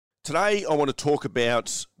Today, I want to talk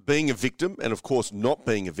about being a victim and, of course, not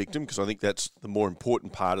being a victim, because I think that's the more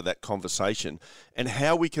important part of that conversation, and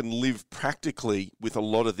how we can live practically with a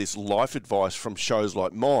lot of this life advice from shows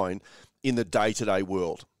like mine in the day-to-day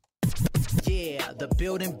world. Yeah, the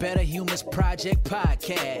Building Better Humans Project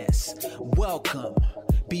podcast. Welcome.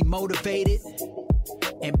 Be motivated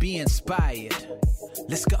and be inspired.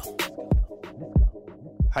 Let's go.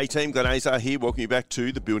 Hey team, Glenn Azar here. Welcome you back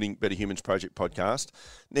to the Building Better Humans Project podcast.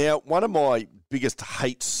 Now, one of my biggest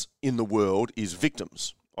hates in the world is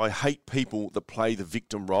victims. I hate people that play the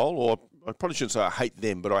victim role, or I probably shouldn't say I hate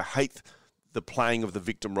them, but I hate the playing of the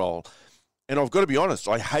victim role. And I've got to be honest,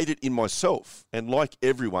 I hate it in myself. And like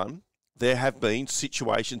everyone, there have been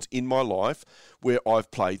situations in my life where I've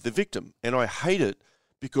played the victim. And I hate it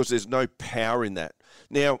because there's no power in that.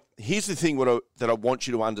 Now, here's the thing that I want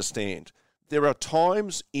you to understand. There are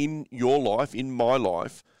times in your life, in my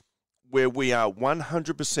life, where we are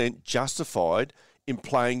 100% justified in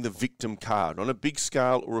playing the victim card on a big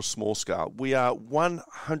scale or a small scale. We are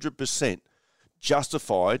 100%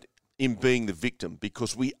 justified in being the victim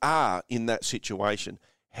because we are in that situation.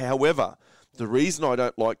 However, the reason I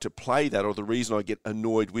don't like to play that, or the reason I get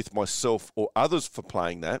annoyed with myself or others for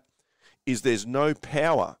playing that, is there's no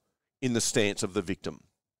power in the stance of the victim.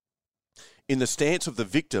 In the stance of the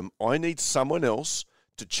victim, I need someone else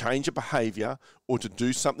to change a behaviour or to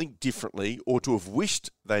do something differently or to have wished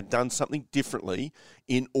they'd done something differently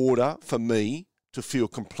in order for me to feel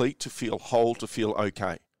complete, to feel whole, to feel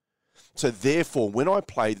okay. So therefore, when I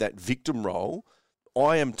play that victim role,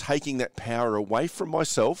 I am taking that power away from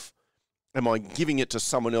myself and I'm giving it to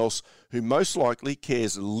someone else who most likely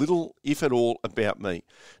cares little, if at all, about me.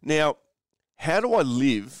 Now, how do I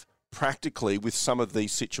live practically with some of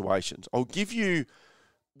these situations? I'll give you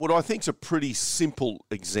what I think is a pretty simple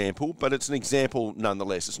example, but it's an example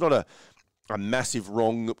nonetheless. It's not a massive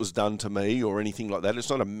wrong that was done to me or anything like that. It's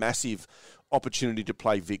not a massive opportunity to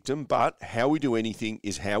play victim, but how we do anything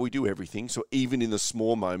is how we do everything. So even in the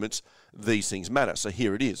small moments, these things matter. So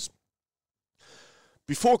here it is.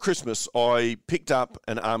 Before Christmas, I picked up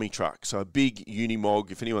an army truck, so a big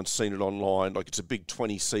Unimog. If anyone's seen it online, like it's a big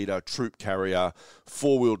 20-seater troop carrier,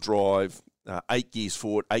 4-wheel drive, 8 gears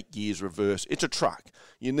forward, 8 gears reverse. It's a truck.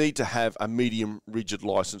 You need to have a medium rigid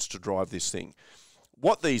license to drive this thing.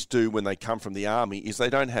 What these do when they come from the army is they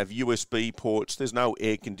don't have USB ports, there's no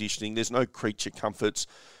air conditioning, there's no creature comforts,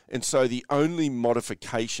 and so the only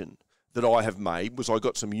modification that I have made was I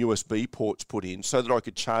got some USB ports put in so that I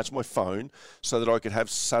could charge my phone, so that I could have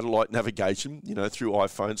satellite navigation, through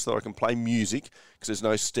iPhone, so that I can play music, because there's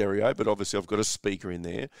no stereo, but obviously I've got a speaker in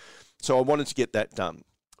there. So I wanted to get that done.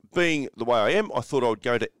 Being the way I am, I thought I would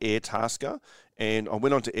go to Airtasker, and I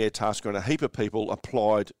went on to Airtasker, and a heap of people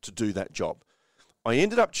applied to do that job. I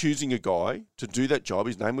ended up choosing a guy to do that job.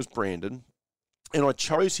 His name was Brandon, and I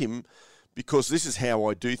chose him because this is how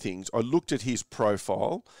I do things. I looked at his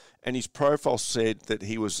profile, and his profile said that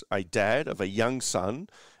he was a dad of a young son,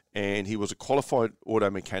 and he was a qualified auto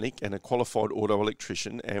mechanic and a qualified auto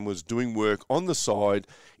electrician, and was doing work on the side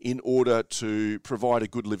in order to provide a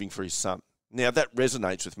good living for his son. Now, that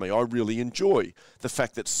resonates with me. I really enjoy the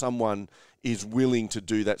fact that someone is willing to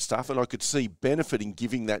do that stuff, and I could see benefit in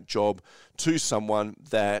giving that job to someone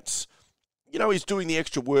that he's doing the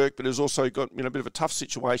extra work, but has also got, a bit of a tough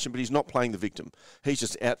situation, but he's not playing the victim. He's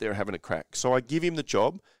just out there having a crack. So I give him the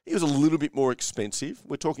job. He was a little bit more expensive.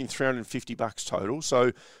 We're talking $350 total.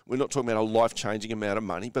 So we're not talking about a life-changing amount of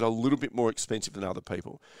money, but a little bit more expensive than other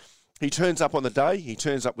people. He turns up on the day. He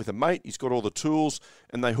turns up with a mate. He's got all the tools,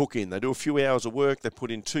 and they hook in. They do a few hours of work. They put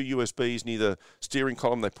in 2 USBs near the steering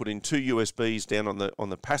column. They put in 2 USBs down on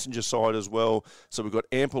the passenger side as well. So we've got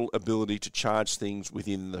ample ability to charge things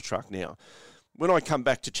within the truck now. When I come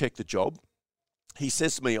back to check the job, he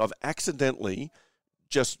says to me, I've accidentally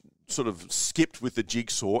just sort of skipped with the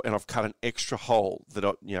jigsaw and I've cut an extra hole that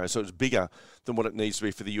so it's bigger than what it needs to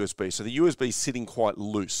be for the USB. So the USB is sitting quite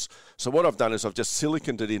loose. So what I've done is I've just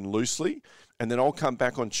siliconed it in loosely, and then I'll come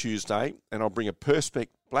back on Tuesday and I'll bring a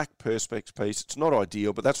black Perspex piece. It's not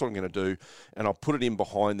ideal, but that's what I'm going to do. And I'll put it in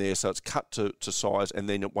behind there so it's cut to size, and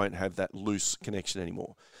then it won't have that loose connection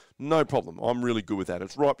anymore. No problem. I'm really good with that.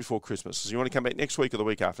 It's right before Christmas. So you want to come back next week or the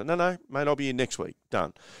week after? No, mate, I'll be in next week.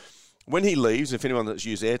 Done. When he leaves, if anyone that's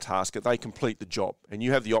used Airtasker, they complete the job, and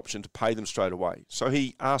you have the option to pay them straight away. So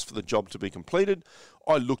he asked for the job to be completed.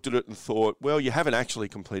 I looked at it and thought, well, you haven't actually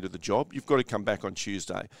completed the job. You've got to come back on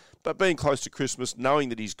Tuesday. But being close to Christmas, knowing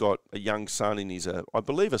that he's got a young son and he's I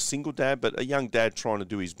believe a single dad, but a young dad trying to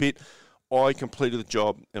do his bit, I completed the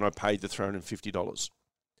job and I paid the $350.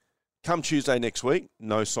 Come Tuesday next week,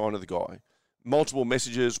 no sign of the guy. Multiple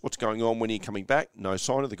messages, what's going on, when are you coming back? No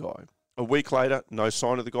sign of the guy. A week later, no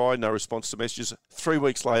sign of the guy, no response to messages. 3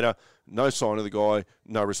 weeks later, no sign of the guy,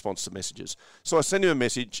 no response to messages. So I send him a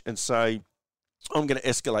message and say, I'm going to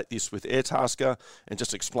escalate this with Airtasker and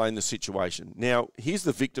just explain the situation. Now, here's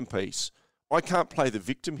the victim piece. I can't play the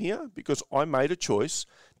victim here because I made a choice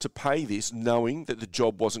to pay this knowing that the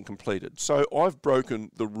job wasn't completed. So I've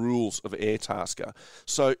broken the rules of Airtasker.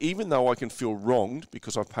 So even though I can feel wronged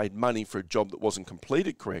because I've paid money for a job that wasn't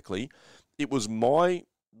completed correctly, it was my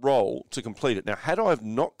role to complete it. Now, had I have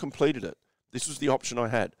not completed it, this was the option I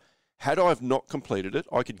had. Had I have not completed it,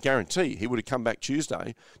 I could guarantee he would have come back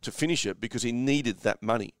Tuesday to finish it because he needed that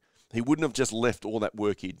money. He wouldn't have just left all that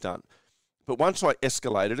work he'd done. But once I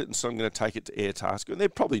escalated it, and so I'm going to take it to Airtasker, and they're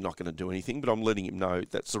probably not going to do anything, but I'm letting him know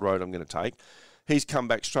that's the road I'm going to take. He's come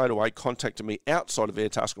back straight away, contacted me outside of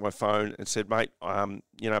Airtasker on my phone and said, mate,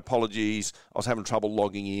 apologies. I was having trouble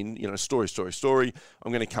logging in, story.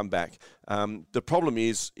 I'm going to come back. The problem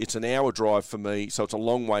is it's an hour drive for me, so it's a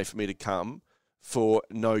long way for me to come for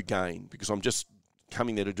no gain because I'm just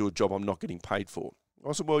coming there to do a job I'm not getting paid for.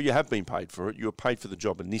 I said, well, you have been paid for it. You were paid for the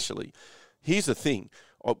job initially. Here's the thing.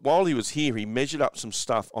 While he was here, he measured up some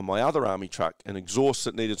stuff on my other army truck, an exhaust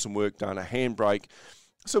that needed some work done, a handbrake.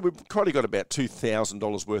 So we've probably got about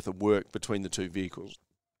 $2,000 worth of work between the two vehicles.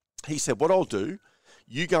 He said, what I'll do,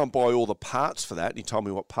 you go and buy all the parts for that. And he told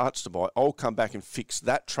me what parts to buy. I'll come back and fix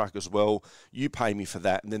that truck as well. You pay me for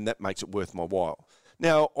that, and then that makes it worth my while.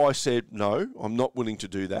 Now, I said, no, I'm not willing to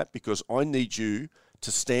do that because I need you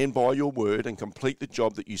to stand by your word and complete the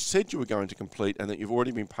job that you said you were going to complete and that you've already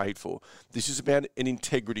been paid for. This is about an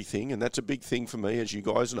integrity thing, and that's a big thing for me, as you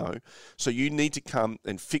guys know. So you need to come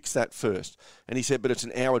and fix that first. And he said, but it's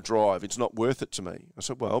an hour drive. It's not worth it to me. I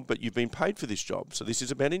said, well, but you've been paid for this job. So this is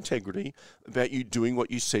about integrity, about you doing what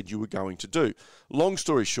you said you were going to do. Long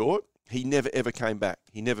story short, he never, ever came back.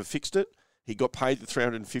 He never fixed it. He got paid the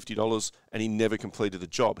 $350 and he never completed the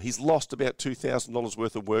job. He's lost about $2,000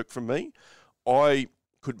 worth of work from me. I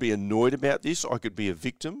could be annoyed about this. I could be a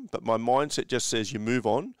victim, but my mindset just says you move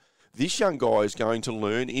on. This young guy is going to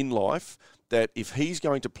learn in life that if he's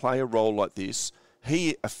going to play a role like this,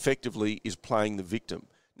 he effectively is playing the victim.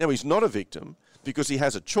 Now, he's not a victim because he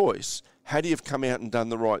has a choice. Had he have come out and done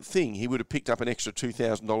the right thing, he would have picked up an extra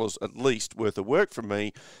 $2,000 at least worth of work from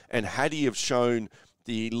me. And had he have shown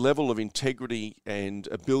the level of integrity and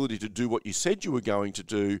ability to do what you said you were going to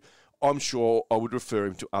do, I'm sure I would refer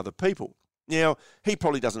him to other people. Now, he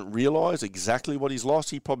probably doesn't realise exactly what he's lost.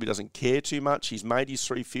 He probably doesn't care too much. He's made his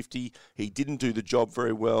 $350. He didn't do the job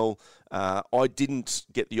very well. I didn't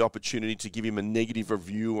get the opportunity to give him a negative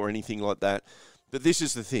review or anything like that. But this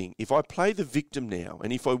is the thing. If I play the victim now,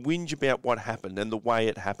 and if I whinge about what happened and the way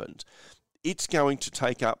it happened, it's going to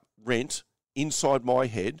take up rent inside my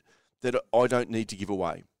head that I don't need to give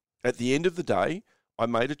away. At the end of the day, I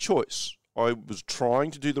made a choice. I was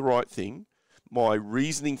trying to do the right thing. My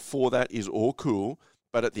reasoning for that is all cool,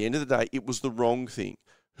 but at the end of the day, it was the wrong thing.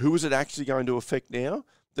 Who is it actually going to affect now?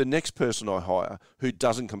 The next person I hire who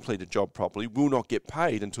doesn't complete a job properly will not get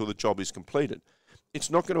paid until the job is completed. It's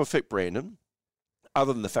not going to affect Brandon,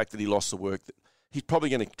 other than the fact that he lost the work. He's probably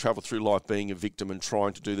going to travel through life being a victim and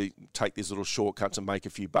trying to take these little shortcuts and make a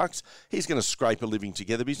few bucks. He's going to scrape a living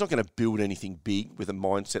together, but he's not going to build anything big with a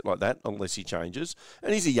mindset like that unless he changes.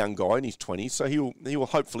 And he's a young guy in his 20s, so he will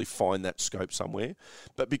hopefully find that scope somewhere.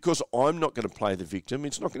 But because I'm not going to play the victim,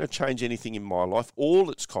 it's not going to change anything in my life. All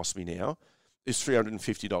it's cost me now is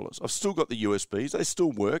 $350. I've still got the USBs. They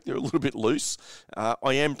still work. They're a little bit loose. I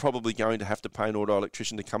am probably going to have to pay an auto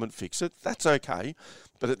electrician to come and fix it. That's okay.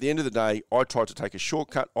 But at the end of the day, I tried to take a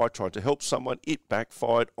shortcut. I tried to help someone. It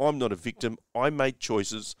backfired. I'm not a victim. I made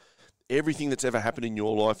choices. Everything that's ever happened in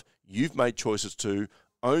your life, you've made choices too.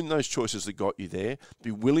 Own those choices that got you there.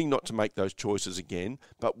 Be willing not to make those choices again.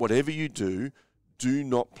 But whatever you do, do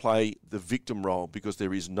not play the victim role because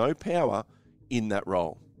there is no power in that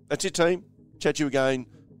role. That's it, team. Chat to you again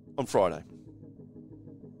on Friday.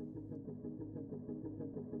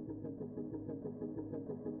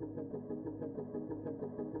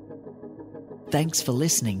 Thanks for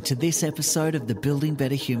listening to this episode of the Building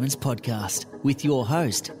Better Humans podcast with your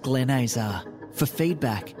host, Glenn Azar. For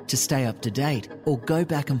feedback, to stay up to date, or go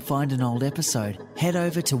back and find an old episode, head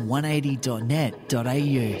over to 180.net.au.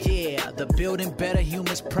 Yeah, the Building Better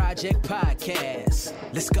Humans Project podcast.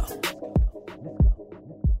 Let's go.